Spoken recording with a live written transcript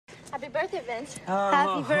Happy birthday, Vince. Oh,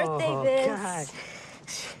 Happy birthday, Vince. God.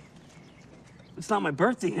 It's not my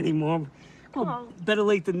birthday anymore. Well, better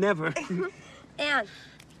late than never. And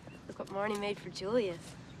look what Marnie made for Julius.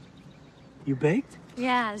 You baked?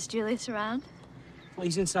 Yeah, is Julius around? Well,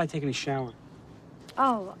 he's inside taking a shower.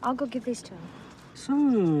 Oh, I'll go give these to him.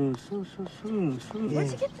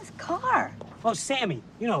 Where'd you get this car? Oh, Sammy.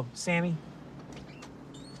 You know, Sammy.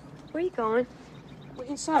 Where are you going? We're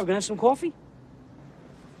inside. We're gonna have some coffee?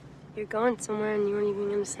 You're going somewhere and you weren't even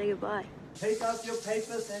gonna say goodbye. Take out your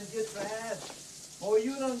papers and your trash, or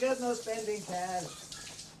you don't get no spending cash.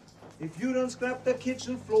 If you don't scrap the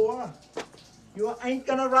kitchen floor, you ain't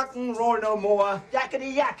gonna rock and roll no more.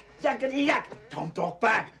 Yakety yak, yakety yak. Don't talk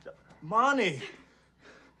back. Marnie.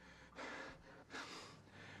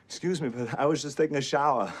 Excuse me, but I was just taking a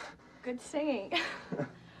shower. Good singing.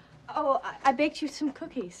 Oh, I baked you some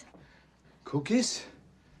cookies. Cookies?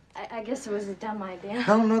 I guess it was a dumb idea.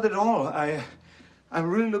 No, not at all. I'm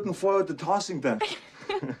really looking forward to tossing them.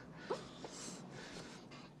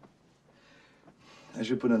 I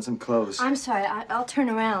should put on some clothes. I'm sorry, I'll turn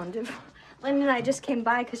around. Linda and I just came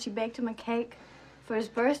by because she baked him a cake for his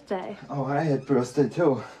birthday. Oh, I had birthday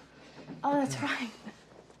too. Oh, that's right.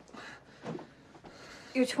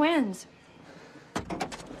 You're twins.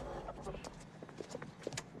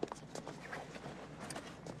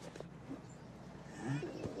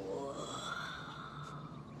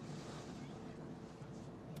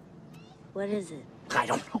 What is it? I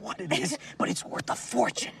don't know what it is, but it's worth a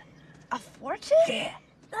fortune. A fortune? Yeah.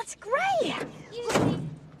 That's great.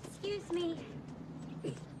 Excuse me.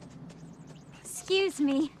 Excuse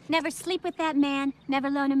me. Never sleep with that man, never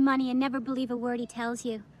loan him money, and never believe a word he tells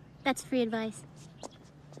you. That's free advice.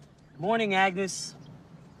 Morning, Agnes.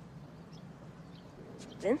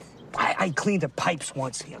 Vince? I cleaned the pipes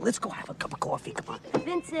once here. Let's go have a cup of coffee. Come on.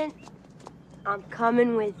 Vincent, I'm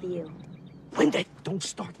coming with you. Linda, don't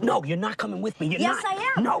start. No, you're not coming with me. You're Yes, not.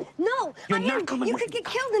 I am. No. No, You're I not am. coming You with could me.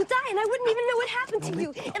 get killed and die, and I wouldn't even know what happened to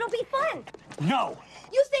you. It'll be fun. No.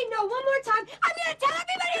 You say no one more time, I'm gonna tell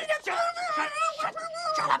everybody to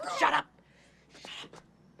Shut up. Shut up.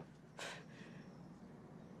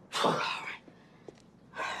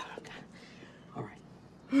 All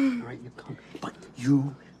right, you come. But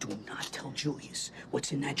you do not tell Julius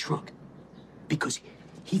what's in that trunk. Because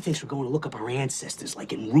he thinks we're going to look up our ancestors,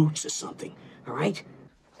 like in Roots or something. All right?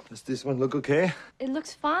 Does this one look okay? It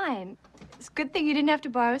looks fine. It's a good thing you didn't have to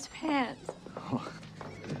borrow his pants.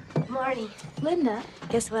 Marnie, Linda.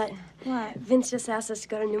 guess what? What? Vince just asked us to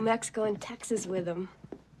go to New Mexico and Texas with him.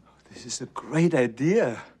 This is a great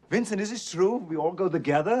idea. Vincent, is this true? We all go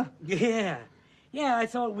together? Yeah. Yeah, I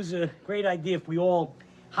thought it was a great idea if we all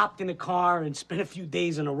hopped in a car and spent a few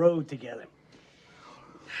days on the road together.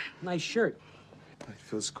 Nice shirt. It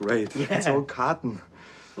feels great. Yeah. It's all cotton.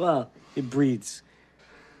 Well, it breathes.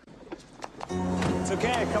 It's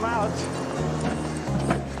okay, come out.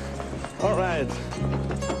 All right.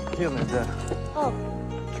 Here, Linda. Oh,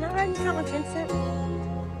 can I ride in front with Vincent?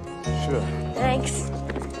 Sure. Thanks.